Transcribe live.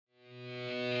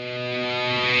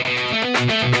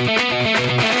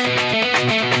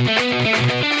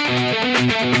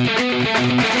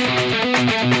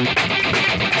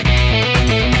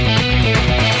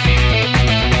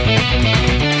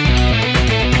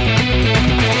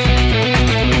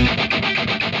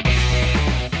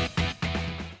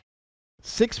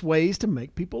Six ways to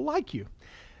make people like you.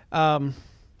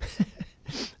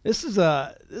 This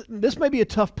may be a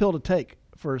tough pill to take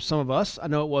for some of us. I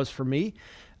know it was for me.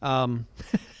 In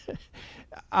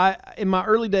my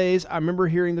early days, I remember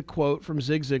hearing the quote from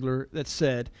Zig Ziglar that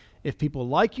said, "If people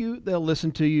like you, they'll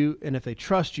listen to you, and if they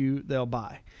trust you, they'll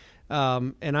buy."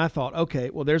 And I thought, okay,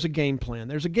 well, there's a game plan.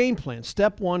 There's a game plan.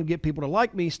 Step one, get people to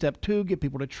like me. Step two, get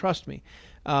people to trust me.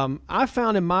 I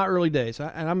found in my early days,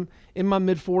 and I'm in my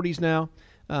mid-40s now,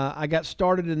 I got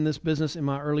started in this business in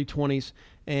my early 20s,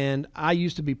 and I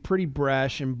used to be pretty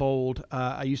brash and bold.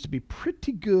 I used to be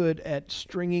pretty good at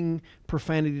stringing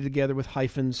profanity together with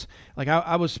hyphens. Like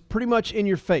I was pretty much in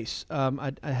your face.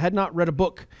 I had not read a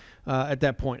book at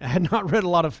that point. I had not read a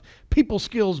lot of people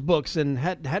skills books and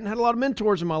hadn't had a lot of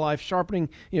mentors in my life sharpening,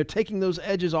 taking those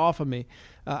edges off of me.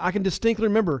 I can distinctly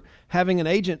remember having an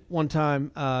agent one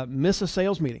time miss a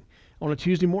sales meeting on a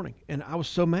Tuesday morning, and I was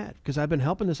so mad because I'd been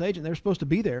helping this agent. They were supposed to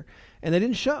be there, and they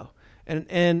didn't show.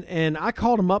 And I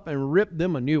called them up and ripped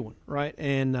them a new one, right?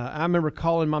 And I remember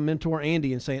calling my mentor,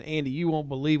 Andy, and saying, "Andy, you won't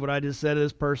believe what I just said to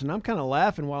this person." I'm kind of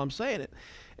laughing while I'm saying it.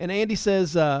 And Andy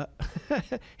says,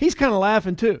 he's kind of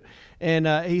laughing too. And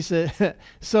he said,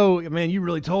 "So, man, you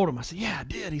really told him?" I said, "Yeah, I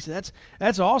did." He said,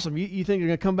 that's awesome. You think you're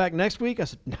going to come back next week?" I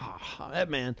said, "No, that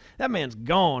man's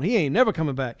gone. He ain't never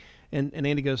coming back." And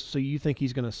Andy goes, "So you think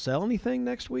he's going to sell anything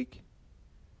next week?"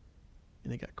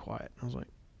 And they got quiet. I was like,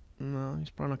 "No, he's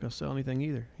probably not going to sell anything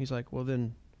either." He's like, "Well,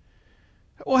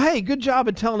 hey, good job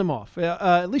in telling him off.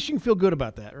 At least you can feel good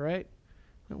about that, right?"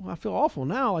 Well, I feel awful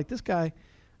now. Like, this guy,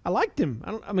 I liked him.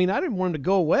 I didn't want him to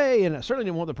go away, and I certainly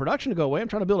didn't want the production to go away. I'm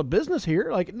trying to build a business here.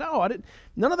 Like, no, I didn't.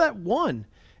 None of that won.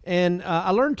 And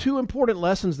I learned two important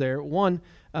lessons there. One,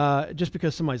 just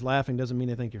because somebody's laughing doesn't mean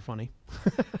they think you're funny,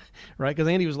 right? Because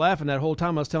Andy was laughing that whole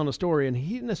time I was telling the story, and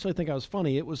he didn't necessarily think I was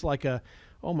funny. It was like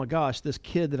oh my gosh, this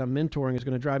kid that I'm mentoring is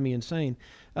going to drive me insane.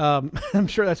 I'm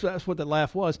sure that's what that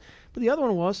laugh was. But the other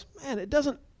one was, man, it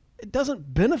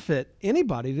doesn't benefit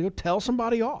anybody to go tell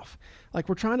somebody off. Like,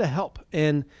 we're trying to help.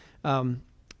 And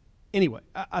anyway,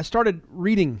 I started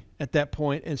reading at that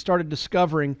point and started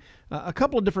discovering a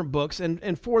couple of different books.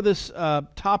 And for this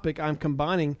topic, I'm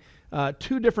combining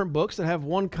two different books that have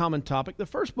one common topic. The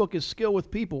first book is Skill with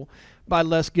People by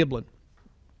Les Giblin.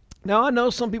 Now, I know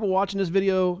some people watching this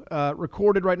video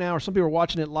recorded right now, or some people are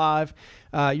watching it live.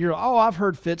 I've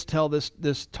heard Fitz tell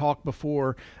this talk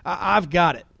before. I've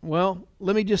got it. Well,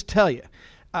 let me just tell you,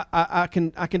 I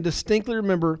can distinctly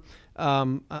remember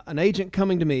an agent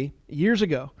coming to me years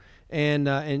ago,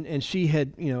 and she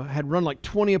had run like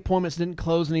 20 appointments, didn't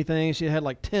close anything. She had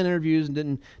like 10 interviews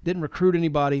and didn't recruit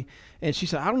anybody. And she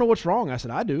said, "I don't know what's wrong." I said,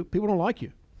 "I do. People don't like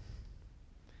you."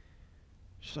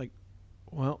 She's like,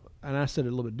 "Well," and I said it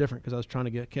a little bit different because I was trying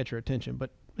to catch her attention,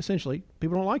 but essentially,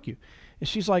 people don't like you. And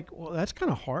she's like, "Well, that's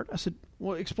kind of hard." I said,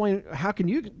 "Well, explain. How can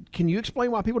you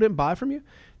explain why people didn't buy from you?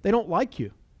 They don't like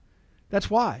you. That's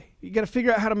why. You got to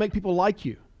figure out how to make people like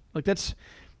you. Like, that's."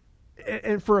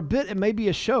 And for a bit, it may be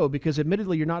a show because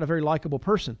admittedly, you're not a very likable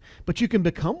person, but you can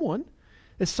become one.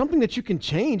 It's something that you can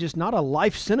change. It's not a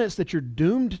life sentence that you're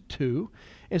doomed to.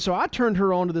 And so I turned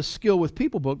her on to the Skill with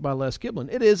People book by Les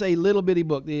Giblin. It is a little bitty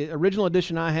book. The original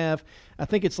edition I have, I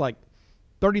think it's like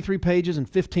 33 pages and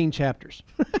 15 chapters.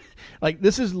 Like,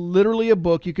 this is literally a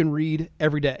book you can read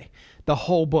every day. The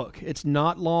whole book. It's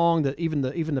not long. Even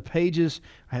the pages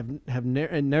have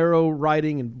narrow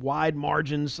writing and wide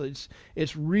margins.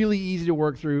 It's really easy to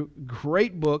work through.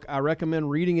 Great book. I recommend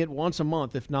reading it once a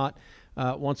month, if not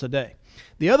once a day.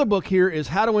 The other book here is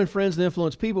How to Win Friends and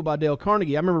Influence People by Dale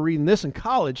Carnegie. I remember reading this in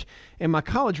college, and my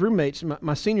college roommates,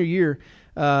 my senior year,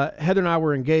 Heather and I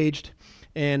were engaged,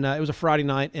 and it was a Friday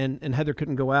night, and Heather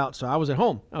couldn't go out, so I was at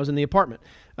home. I was in the apartment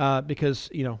because,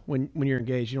 when you're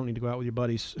engaged, you don't need to go out with your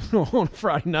buddies on a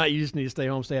Friday night. You just need to stay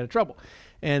home, stay out of trouble.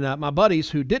 And my buddies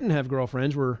who didn't have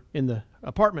girlfriends were in the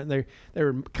apartment. They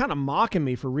were kind of mocking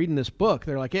me for reading this book.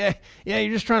 They're like, yeah,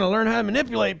 you're just trying to learn how to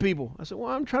manipulate people. I said,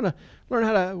 well, I'm trying to learn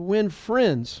how to win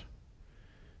friends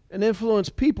and influence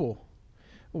people.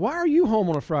 Why are you home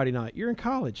on a Friday night? You're in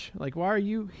college. Like, why are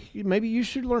you? Maybe you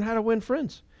should learn how to win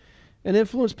friends and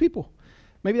influence people.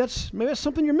 Maybe that's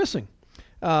something you're missing.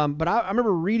 But I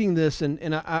remember reading this,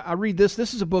 and I read this.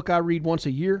 This is a book I read once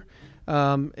a year.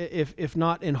 If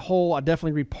not in whole, I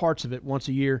definitely read parts of it once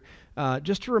a year,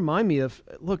 just to remind me of,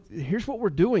 look, here's what we're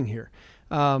doing here.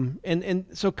 And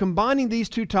so combining these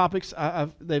two topics,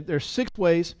 there's 6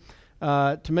 ways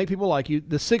to make people like you.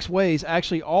 The 6 ways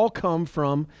actually all come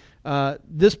from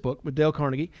this book with Dale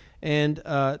Carnegie, and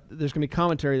there's going to be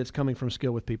commentary that's coming from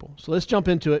Skill with People. So let's jump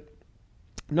into it.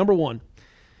 Number 1,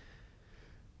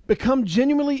 become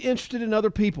genuinely interested in other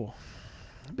people.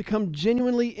 Become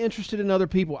genuinely interested in other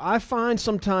people. I find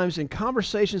sometimes in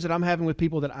conversations that I'm having with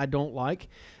people that I don't like,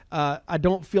 I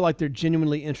don't feel like they're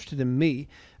genuinely interested in me.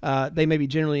 They may be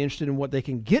genuinely interested in what they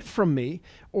can get from me,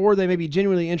 or they may be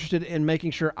genuinely interested in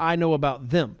making sure I know about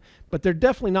them. But they're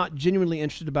definitely not genuinely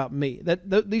interested about me.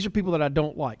 These are people that I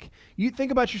don't like. You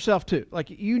think about yourself too. Like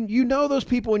you know those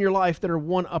people in your life that are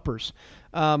one-uppers.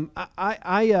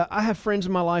 I have friends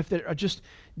in my life that are just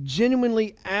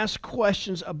genuinely ask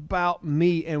questions about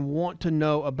me and want to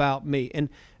know about me. And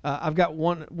I've got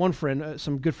one friend,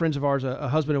 some good friends of ours, a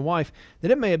husband and wife,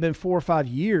 that it may have been 4 or 5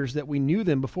 years that we knew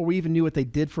them before we even knew what they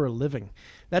did for a living.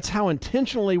 That's how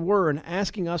intentional they were in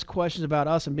asking us questions about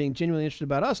us and being genuinely interested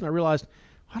about us. And I realized,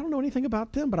 I don't know anything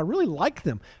about them, but I really like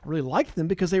them. I really liked them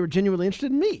because they were genuinely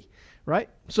interested in me, right?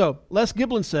 So Les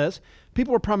Giblin says,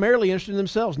 people are primarily interested in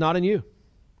themselves, not in you.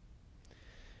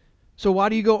 So why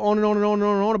do you go on and on and on and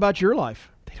on and on about your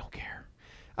life? They don't care.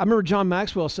 I remember John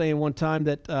Maxwell saying one time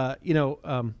that,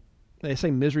 they say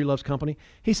misery loves company.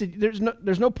 He said,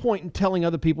 there's no point in telling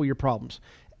other people your problems.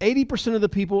 80% of the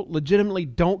people legitimately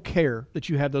don't care that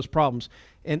you have those problems.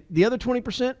 And the other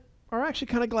 20% are actually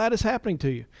kind of glad it's happening to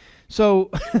you. So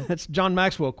that's John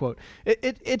Maxwell quote.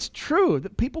 It's true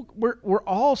that we're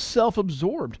all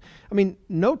self-absorbed. I mean,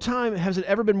 no time has it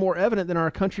ever been more evident than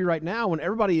our country right now when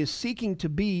everybody is seeking to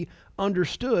be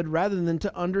understood rather than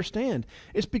to understand.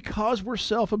 It's because we're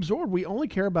self-absorbed. We only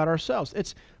care about ourselves.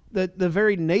 It's the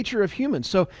very nature of humans.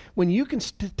 So when you can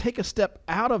take a step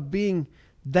out of being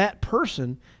that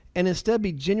person and instead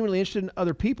be genuinely interested in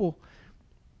other people,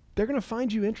 they're going to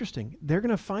find you interesting. They're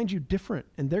going to find you different,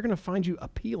 and they're going to find you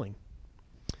appealing.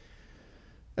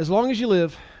 As long as you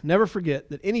live, never forget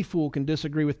that any fool can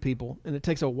disagree with people, and it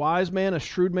takes a wise man, a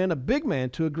shrewd man, a big man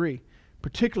to agree,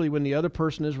 particularly when the other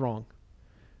person is wrong.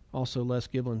 Also, Les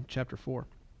Giblin, chapter 4.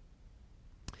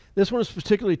 This one was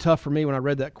particularly tough for me when I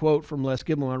read that quote from Les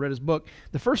Giblin when I read his book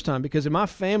the first time, because in my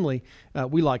family,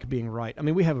 we like being right. I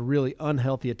mean, we have a really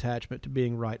unhealthy attachment to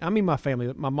being right. I mean, my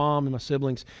family, my mom and my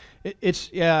siblings,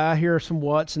 I hear some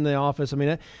whats in the office. I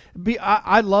mean,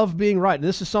 I love being right. And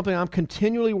this is something I'm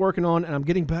continually working on, and I'm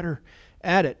getting better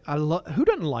at it. Who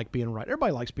doesn't like being right?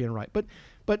 Everybody likes being right. But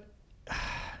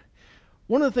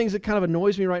one of the things that kind of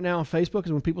annoys me right now on Facebook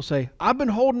is when people say, I've been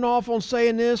holding off on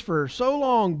saying this for so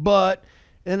long, but...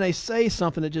 and they say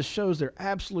something that just shows their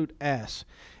absolute ass.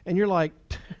 And you're like,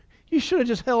 you should have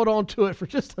just held on to it for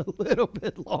just a little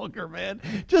bit longer, man.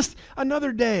 Just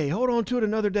another day. Hold on to it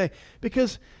another day.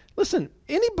 Because, listen,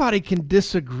 anybody can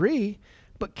disagree,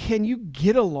 but can you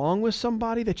get along with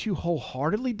somebody that you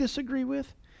wholeheartedly disagree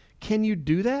with? Can you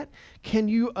do that? Can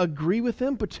you agree with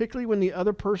them, particularly when the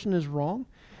other person is wrong?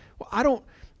 Well,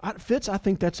 Fitz, I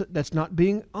think that's not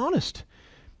being honest.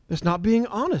 That's not being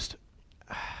honest.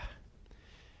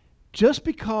 Just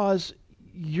because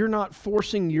you're not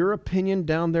forcing your opinion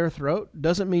down their throat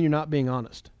doesn't mean you're not being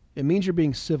honest. It means you're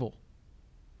being civil.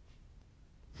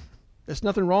 There's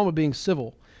nothing wrong with being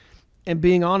civil and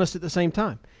being honest at the same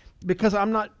time. Because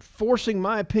I'm not forcing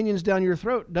my opinions down your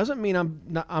throat doesn't mean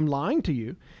I'm lying to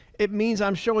you. It means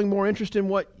I'm showing more interest in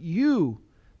what you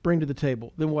bring to the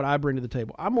table than what I bring to the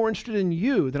table. I'm more interested in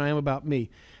you than I am about me.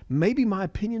 Maybe my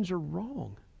opinions are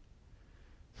wrong.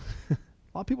 A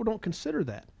lot of people don't consider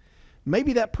that.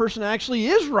 Maybe that person actually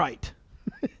is right.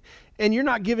 And you're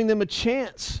not giving them a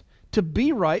chance to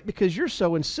be right because you're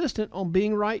so insistent on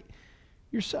being right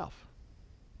yourself.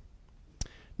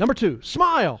 Number 2,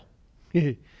 smile.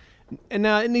 And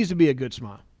now it needs to be a good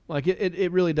smile. Like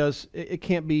it really does. It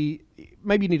can't be,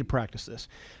 maybe you need to practice this.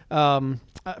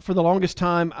 For the longest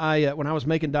time, when I was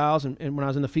making dials and when I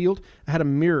was in the field, I had a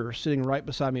mirror sitting right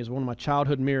beside me. It was one of my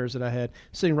childhood mirrors that I had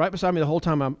sitting right beside me the whole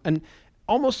time. And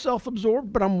almost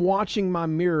self-absorbed, but I'm watching my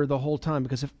mirror the whole time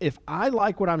because if I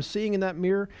like what I'm seeing in that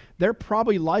mirror, they're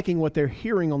probably liking what they're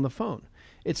hearing on the phone.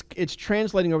 It's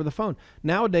translating over the phone.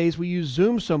 Nowadays, we use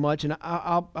Zoom so much, and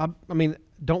I mean,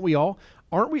 don't we all?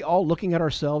 Aren't we all looking at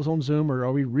ourselves on Zoom, or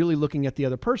are we really looking at the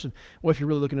other person? Well, if you're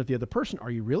really looking at the other person,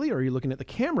 are you really? Or are you looking at the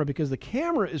camera? Because the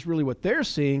camera is really what they're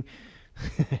seeing.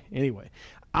 Anyway,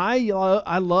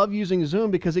 I love using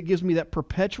Zoom because it gives me that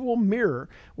perpetual mirror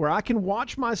where I can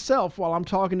watch myself while I'm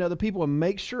talking to other people and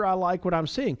make sure I like what I'm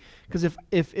seeing. Because if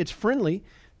it's friendly,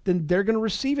 then they're going to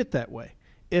receive it that way.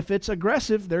 If it's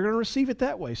aggressive, they're going to receive it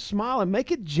that way. Smile and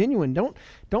make it genuine.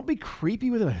 Don't be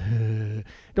creepy with it.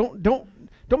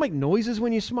 Don't make noises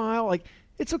when you smile. Like,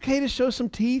 it's okay to show some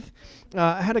teeth.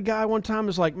 I had a guy one time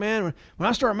who's like, man, when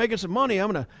I start making some money,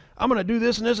 I'm gonna do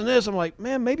this and this and this. I'm like,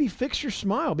 man, maybe fix your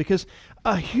smile, because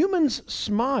a human's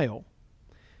smile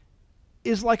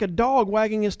is like a dog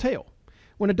wagging his tail.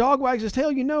 When a dog wags his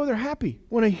tail, you know they're happy.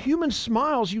 When a human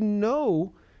smiles, you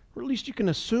know, or at least you can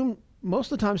assume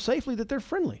most of the time safely, that they're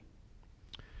friendly.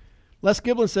 Les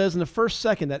Giblin says, in the first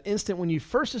second, that instant when you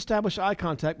first establish eye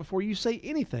contact, before you say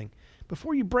anything,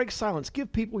 before you break silence,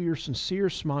 give people your sincere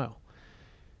smile.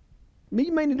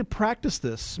 You may need to practice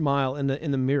this smile in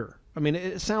the mirror. I mean,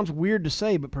 it sounds weird to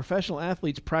say, but professional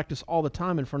athletes practice all the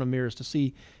time in front of mirrors to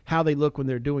see how they look when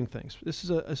they're doing things. This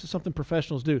is something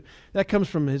professionals do. That comes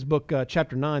from his book,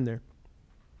 Chapter 9 there.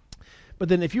 But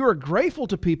then if you are grateful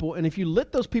to people, and if you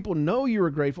let those people know you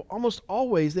are grateful, almost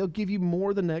always they'll give you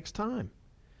more the next time.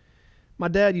 My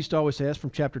dad used to always say, that's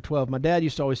from chapter 12, my dad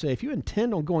used to always say, if you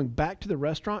intend on going back to the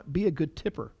restaurant, be a good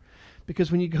tipper.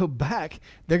 Because when you go back,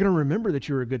 they're going to remember that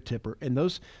you're a good tipper, and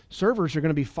those servers are going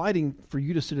to be fighting for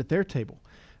you to sit at their table.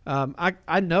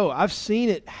 I know, I've seen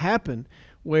it happen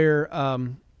where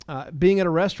being at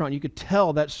a restaurant, you could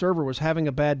tell that server was having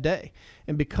a bad day.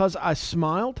 And because I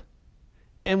smiled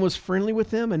and was friendly with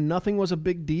them and nothing was a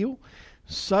big deal,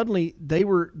 suddenly they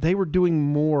were doing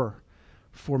more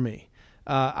for me.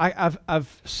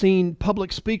 I've seen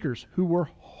public speakers who were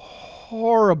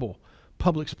horrible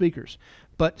public speakers,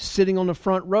 but sitting on the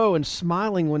front row and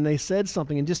smiling when they said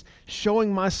something and just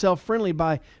showing myself friendly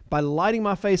by lighting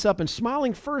my face up and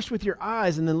smiling first with your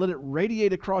eyes and then let it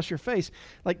radiate across your face.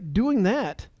 Like, doing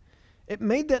that, it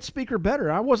made that speaker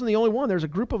better. I wasn't the only one. There's a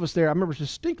group of us there. I remember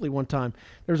distinctly one time,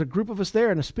 there was a group of us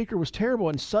there and the speaker was terrible,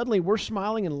 and suddenly we're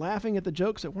smiling and laughing at the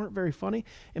jokes that weren't very funny,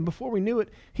 and before we knew it,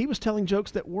 he was telling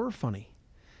jokes that were funny.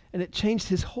 And it changed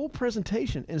his whole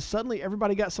presentation, and suddenly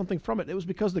everybody got something from it. It was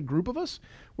because the group of us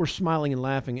were smiling and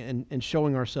laughing and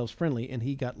showing ourselves friendly, and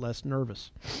he got less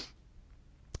nervous.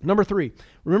 Number 3,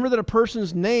 remember that a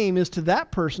person's name is to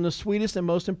that person the sweetest and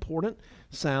most important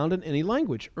sound in any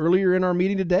language. Earlier in our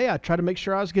meeting today, I tried to make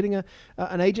sure I was getting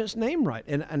an agent's name right,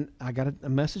 and I got a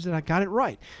message that I got it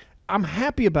right. I'm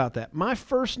happy about that. My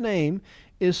first name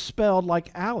is spelled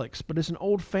like Alex, but it's an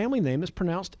old family name that's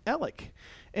pronounced Ellick.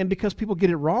 And because people get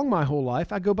it wrong my whole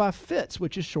life, I go by Fitz,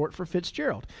 which is short for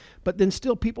Fitzgerald. But then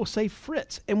still people say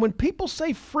Fritz. And when people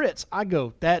say Fritz, I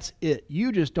go, that's it.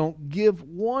 You just don't give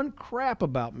one crap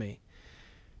about me.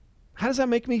 How does that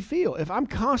make me feel? If I'm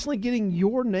constantly getting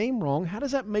your name wrong, how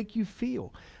does that make you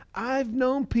feel? I've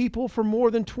known people for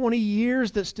more than 20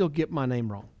 years that still get my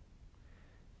name wrong.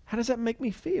 How does that make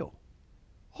me feel?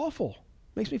 Awful.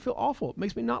 Makes me feel awful. It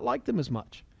makes me not like them as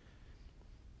much.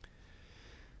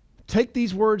 Take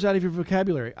these words out of your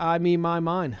vocabulary. I, me, my,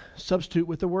 mine. Substitute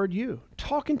with the word you.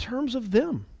 Talk in terms of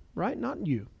them, right? Not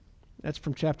you. That's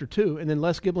from chapter 2. And then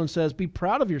Les Giblin says, be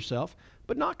proud of yourself,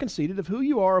 but not conceited, of who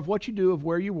you are, of what you do, of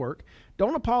where you work.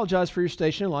 Don't apologize for your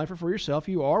station in life or for yourself.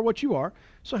 You are what you are.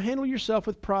 So handle yourself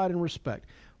with pride and respect.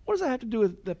 What does that have to do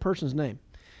with that person's name?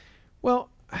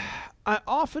 Well, I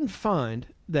often find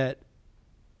that,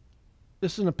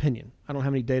 this is an opinion. I don't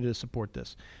have any data to support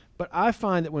this. But I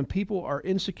find that when people are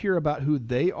insecure about who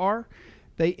they are,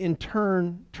 they in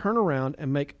turn around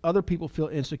and make other people feel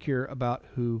insecure about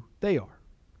who they are.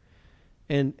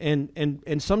 And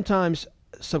sometimes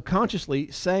subconsciously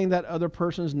saying that other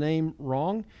person's name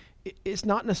wrong, it's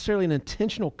not necessarily an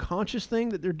intentional conscious thing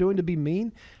that they're doing to be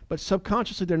mean, but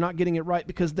subconsciously they're not getting it right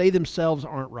because they themselves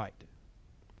aren't right.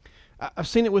 I've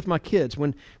seen it with my kids.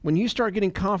 When you start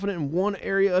getting confident in one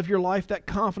area of your life, that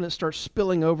confidence starts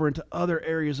spilling over into other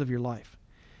areas of your life,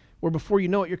 where before you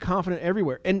know it, you're confident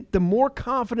everywhere. And the more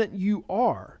confident you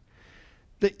are,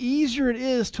 the easier it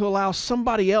is to allow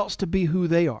somebody else to be who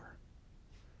they are.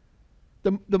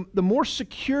 The more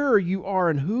secure you are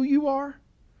in who you are,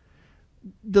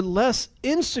 the less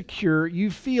insecure you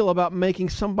feel about making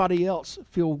somebody else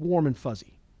feel warm and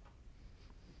fuzzy.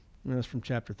 And that's from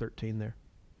chapter 13 there.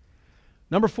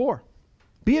 Number 4,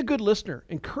 be a good listener.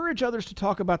 Encourage others to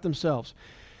talk about themselves.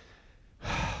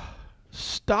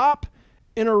 Stop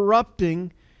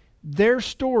interrupting their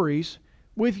stories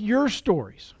with your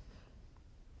stories.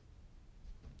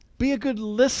 Be a good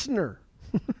listener.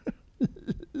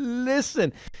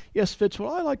 Listen. Yes, Fitz,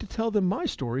 well, I like to tell them my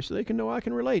story so they can know I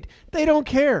can relate. They don't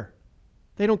care.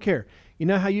 They don't care. You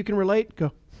know how you can relate?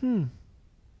 Go,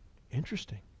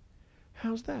 interesting.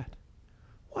 How's that?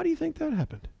 Why do you think that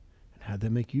happened? How'd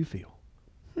that make you feel?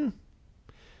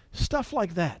 Stuff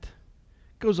like that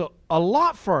goes a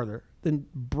lot farther than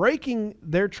breaking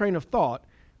their train of thought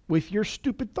with your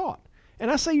stupid thought.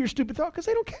 And I say your stupid thought because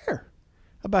they don't care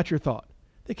about your thought.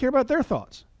 They care about their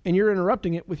thoughts, and you're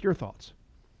interrupting it with your thoughts.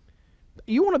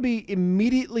 You want to be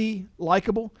immediately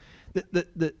likable.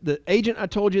 The agent I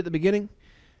told you at the beginning,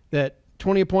 that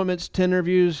 20 appointments, 10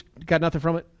 interviews, got nothing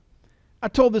from it. I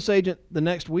told this agent the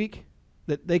next week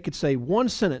that they could say one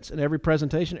sentence in every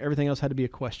presentation. Everything else had to be a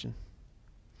question.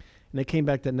 And they came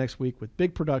back that next week with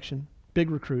big production, big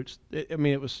recruits.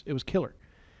 It was killer.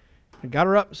 I got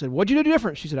her up and said, "What'd you do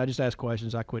different?" She said, "I just asked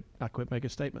questions. I quit making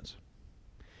statements."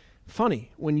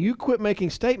 Funny, when you quit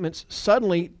making statements,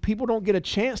 suddenly people don't get a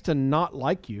chance to not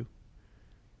like you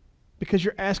because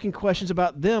you're asking questions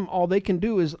about them. All they can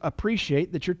do is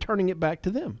appreciate that you're turning it back to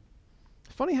them.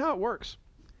 Funny how it works.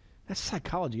 That's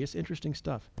psychology. It's interesting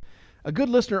stuff. A good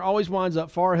listener always winds up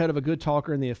far ahead of a good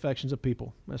talker in the affections of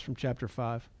people. That's from chapter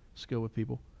 5, Skill with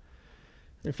People.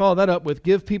 And follow that up with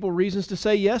give people reasons to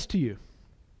say yes to you.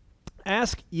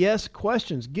 Ask yes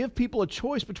questions. Give people a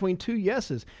choice between two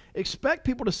yeses. Expect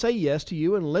people to say yes to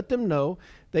you and let them know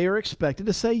they are expected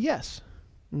to say yes.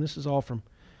 And this is all from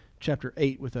chapter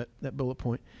 8 with that bullet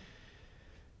point.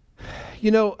 You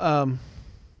know,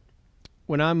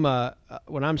 when I'm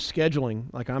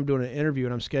scheduling, like I'm doing an interview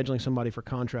and I'm scheduling somebody for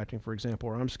contracting, for example,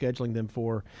 or I'm scheduling them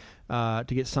for to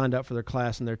get signed up for their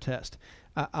class and their test,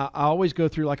 I always go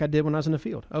through like I did when I was in the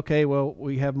field. Okay, well,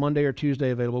 we have Monday or Tuesday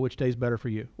available. Which day's better for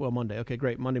you? Well, Monday. Okay,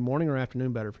 great. Monday morning or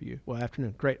afternoon better for you? Well,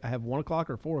 afternoon. Great. I have 1 o'clock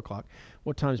or 4 o'clock.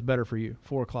 What time's better for you?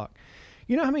 4 o'clock.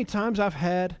 You know how many times I've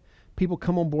had people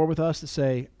come on board with us that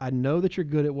say, I know that you're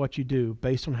good at what you do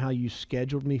based on how you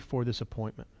scheduled me for this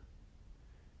appointment.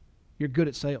 You're good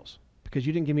at sales because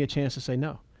you didn't give me a chance to say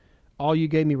no. All you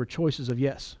gave me were choices of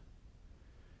yes.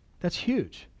 That's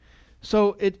huge.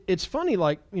 So it's funny,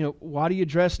 like, you know, why do you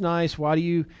dress nice? Why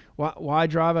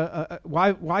drive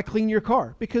why clean your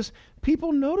car? Because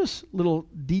people notice little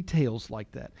details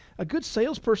like that. A good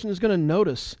salesperson is going to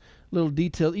notice little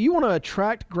details. You want to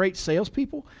attract great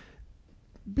salespeople?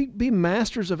 Be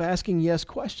masters of asking yes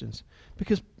questions,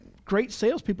 because great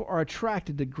salespeople are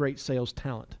attracted to great sales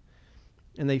talent,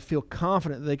 and they feel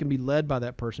confident that they can be led by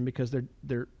that person because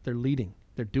they're leading,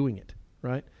 they're doing it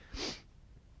right.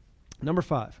 Number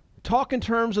 5. Talk in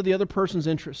terms of the other person's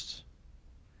interests.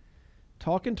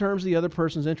 Talk in terms of the other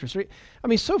person's interests. I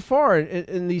mean, so far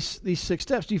in these 6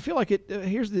 steps, do you feel like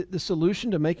here's the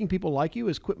solution to making people like you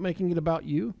is quit making it about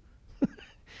you?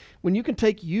 When you can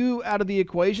take you out of the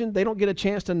equation, they don't get a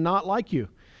chance to not like you.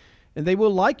 And they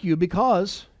will like you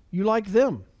because you like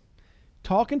them.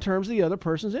 Talk in terms of the other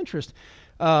person's interest.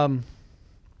 I'm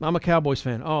a Cowboys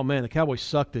fan. Oh, man, the Cowboys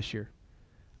suck this year.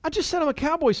 I just said I'm a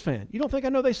Cowboys fan. You don't think I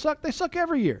know they suck? They suck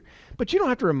every year. But you don't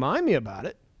have to remind me about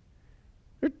it.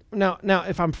 Now,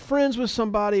 if I'm friends with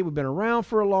somebody, we've been around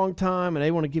for a long time, and they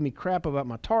want to give me crap about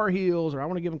my Tar Heels, or I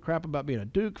want to give them crap about being a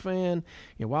Duke fan,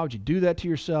 you know, why would you do that to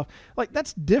yourself? Like,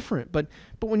 that's different. But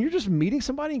when you're just meeting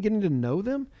somebody and getting to know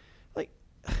them, like,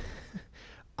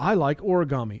 I like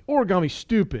origami. Origami's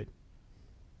stupid.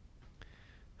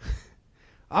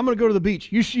 I'm going to go to the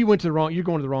beach. You're going to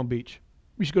the wrong beach.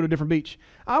 We should go to a different beach.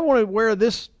 I want to wear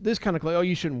this kind of clothes. Oh,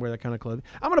 you shouldn't wear that kind of clothing.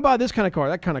 I'm going to buy this kind of car.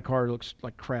 That kind of car looks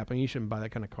like crap, and you shouldn't buy that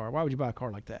kind of car. Why would you buy a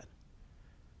car like that?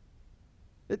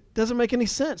 It doesn't make any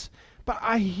sense. But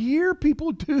I hear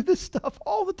people do this stuff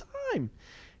all the time.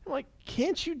 I'm like,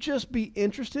 can't you just be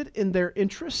interested in their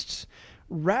interests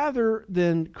rather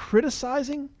than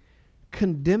criticizing,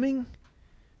 condemning,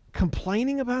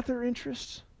 complaining about their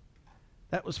interests?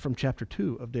 That was from chapter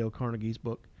 2 of Dale Carnegie's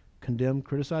book, Condemn,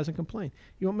 Criticize, and Complain.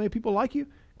 You want to make people like you?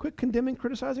 Quit condemning,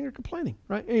 criticizing, or complaining,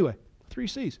 right? Anyway, 3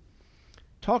 C's.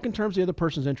 Talk in terms of the other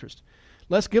person's interest.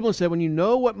 Les Giblin said, when you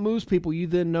know what moves people, you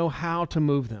then know how to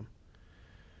move them.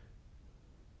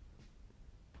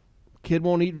 Kid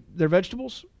won't eat their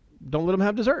vegetables? Don't let them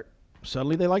have dessert.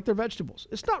 Suddenly they like their vegetables.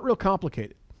 It's not real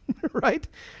complicated, right?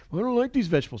 Well, I don't like these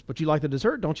vegetables, but you like the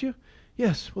dessert, don't you?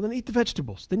 Yes, well then eat the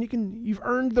vegetables. Then you've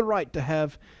earned the right to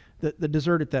have the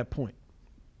dessert at that point.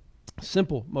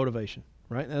 Simple motivation,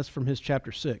 right? That's from his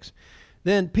chapter 6.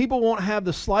 Then people won't have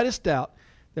the slightest doubt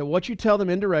that what you tell them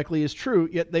indirectly is true,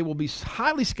 yet they will be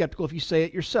highly skeptical if you say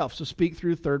it yourself. So speak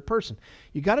through third person.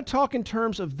 You got to talk in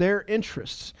terms of their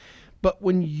interests. But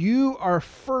when you are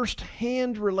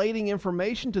first-hand relating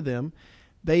information to them,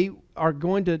 they are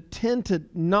going to tend to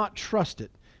not trust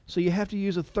it. So you have to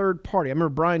use a third party. I remember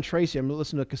Brian Tracy, I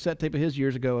listened to a cassette tape of his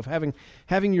years ago of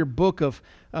having your book of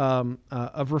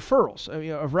referrals,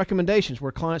 of recommendations,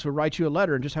 where clients would write you a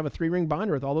letter and just have a 3-ring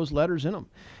binder with all those letters in them,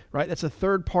 right? That's a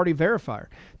third party verifier.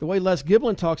 The way Les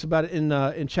Giblin talks about it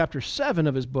in chapter 7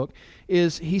 of his book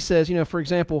is he says, for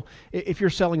example, if you're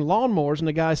selling lawnmowers and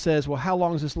the guy says, well, how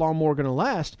long is this lawnmower going to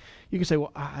last? You can say,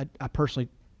 well, I personally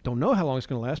don't know how long it's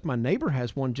going to last. My neighbor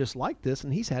has one just like this,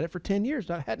 and he's had it for 10 years.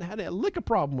 I hadn't had a lick of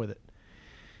problem with it.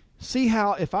 See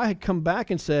how if I had come back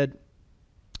and said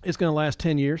it's going to last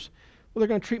 10 years, well, they're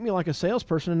going to treat me like a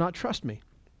salesperson and not trust me.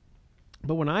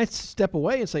 But when I step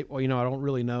away and say, well, I don't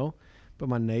really know, but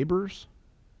my neighbors,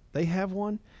 they have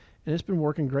one, and it's been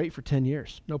working great for 10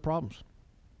 years. No problems.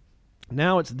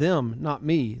 Now it's them, not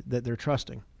me, that they're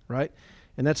trusting, right?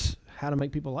 And that's how to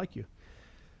make people like you.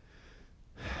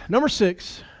 Number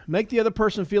 6, make the other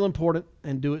person feel important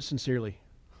and do it sincerely.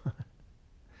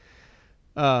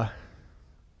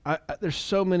 There's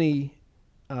so many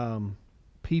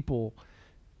people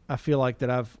I feel like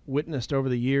that I've witnessed over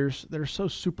the years that are so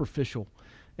superficial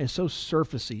and so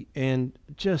surfacey and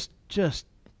just the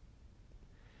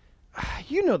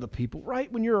people,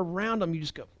 right? When you're around them, you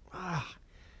just go, I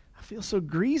feel so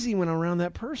greasy when I'm around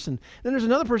that person. Then there's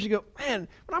another person you go, man,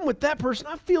 when I'm with that person,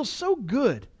 I feel so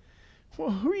good. Well,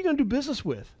 who are you going to do business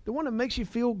with? The one that makes you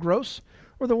feel gross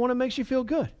or the one that makes you feel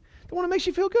good? The one that makes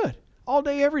you feel good all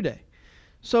day, every day.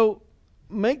 So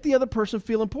make the other person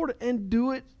feel important and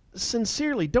do it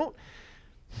sincerely. Don't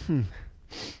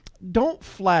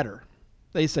flatter.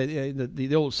 They say,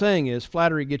 the old saying is,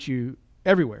 flattery gets you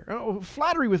everywhere. Oh,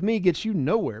 flattery with me gets you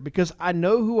nowhere because I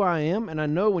know who I am and I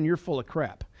know when you're full of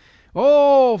crap.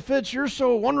 Oh, Fitz, you're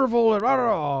so wonderful.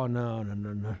 Oh,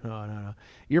 no.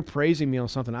 You're praising me on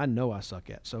something I know I suck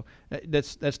at. So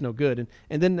that's no good.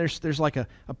 And then there's like a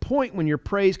point when your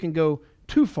praise can go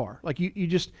too far. Like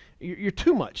you're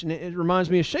too much. And it reminds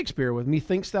me of Shakespeare with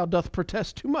methinks thou doth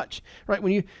protest too much. Right?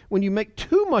 When you make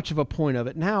too much of a point of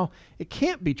it, now it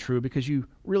can't be true because you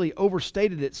really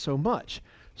overstated it so much.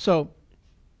 So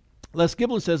Les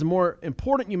Giblin says the more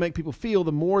important you make people feel,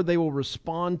 the more they will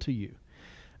respond to you.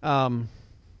 I've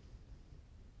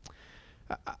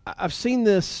seen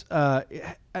this. I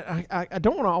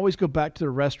don't want to always go back to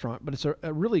the restaurant, but it's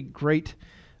a really great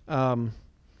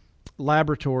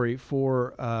laboratory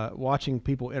for watching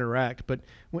people interact. But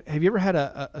have you ever had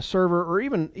a server or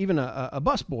even a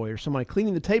busboy or somebody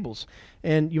cleaning the tables,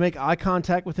 and you make eye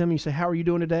contact with them and you say, "How are you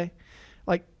doing today?"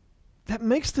 Like that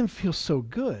makes them feel so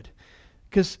good.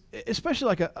 Because especially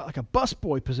like a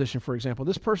busboy position, for example,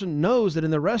 this person knows that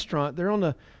in the restaurant they're on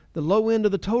the low end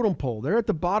of the totem pole. They're at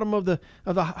the bottom of the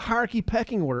hierarchy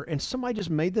pecking order, and somebody just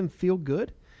made them feel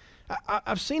good.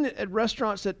 I've seen it at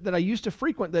restaurants that I used to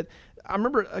frequent. That I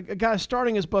remember a guy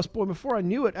starting as busboy. Before I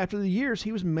knew it, after the years,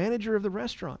 he was manager of the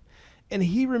restaurant, and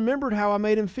he remembered how I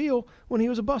made him feel when he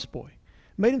was a busboy.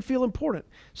 Made him feel important,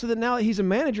 so that now that he's a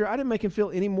manager, I didn't make him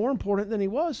feel any more important than he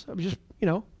was. I was just,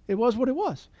 it was what it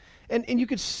was. And you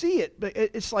could see it, but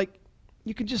it's like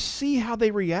you can just see how they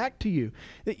react to you.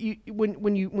 That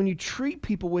when you treat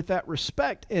people with that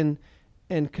respect and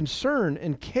concern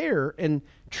and care and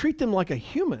treat them like a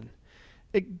human,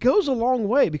 it goes a long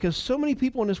way because so many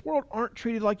people in this world aren't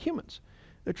treated like humans.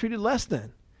 They're treated less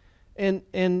than. And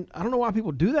I don't know why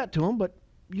people do that to them, but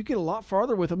you get a lot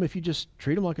farther with them if you just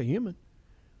treat them like a human.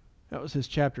 That was his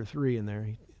chapter 3 in there.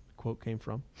 The quote came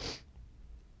from.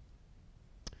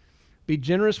 Be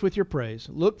generous with your praise.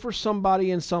 Look for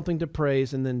somebody and something to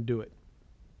praise and then do it.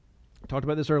 I talked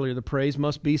about this earlier. The praise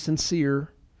must be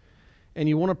sincere. And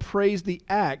you want to praise the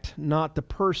act, not the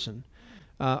person.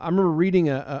 I remember reading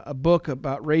a book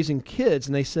about raising kids,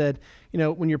 and they said,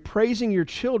 when you're praising your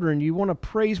children, you want to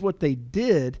praise what they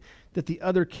did that the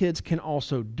other kids can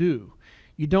also do.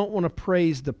 You don't want to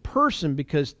praise the person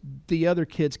because the other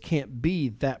kids can't be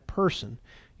that person.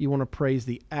 You want to praise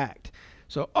the act.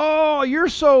 So, oh, you're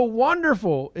so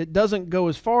wonderful. It doesn't go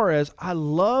as far as, I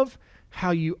love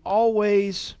how you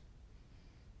always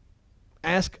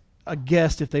ask a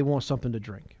guest if they want something to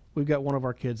drink. We've got one of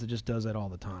our kids that just does that all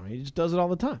the time. He just does it all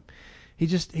the time. He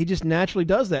just naturally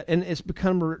does that. And it's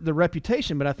become the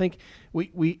reputation. But I think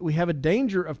we have a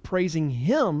danger of praising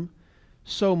him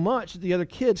so much that the other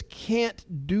kids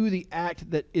can't do the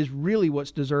act that is really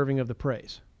what's deserving of the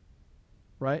praise.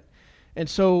 Right? And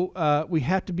so we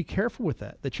have to be careful with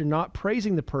that you're not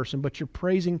praising the person, but you're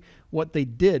praising what they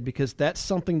did because that's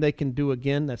something they can do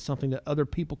again. That's something that other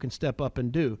people can step up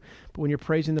and do. But when you're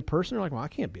praising the person, you're like, well, I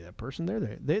can't be that person.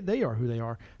 They are who they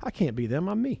are. I can't be them.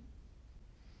 I'm me.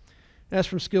 And that's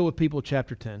from Skill with People,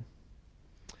 chapter 10.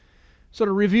 So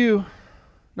to review,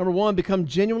 number 1, become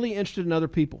genuinely interested in other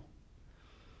people.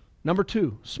 Number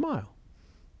 2, smile.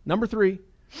 Number 3,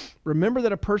 remember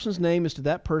that a person's name is to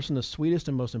that person the sweetest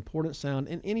and most important sound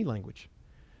in any language.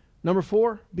 Number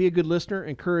 4, be a good listener.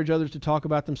 Encourage others to talk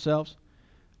about themselves.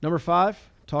 Number 5,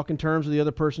 talk in terms of the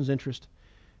other person's interest.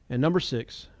 And number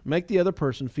 6, make the other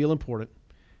person feel important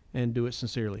and do it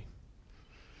sincerely.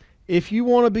 If you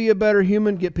want to be a better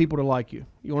human, get people to like you.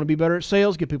 You want to be better at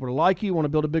sales, get people to like you. You want to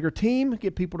build a bigger team,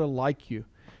 get people to like you.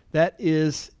 That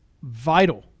is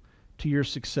vital to your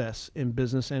success in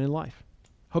business and in life.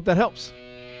 Hope that helps.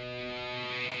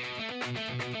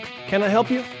 Can I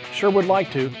help you? Sure would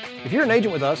like to. If you're an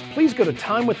agent with us, please go to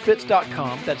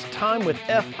timewithfitz.com. That's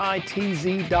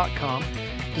timewithfitz.com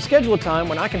to schedule a time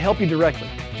when I can help you directly.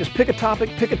 Just pick a topic,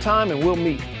 pick a time, and we'll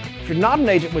meet. If you're not an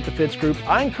agent with the Fitz Group,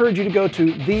 I encourage you to go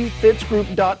to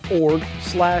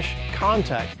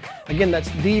thefitzgroup.org/contact. Again, that's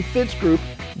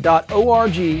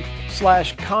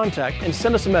thefitzgroup.org/contact and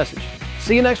send us a message.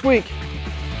 See you next week.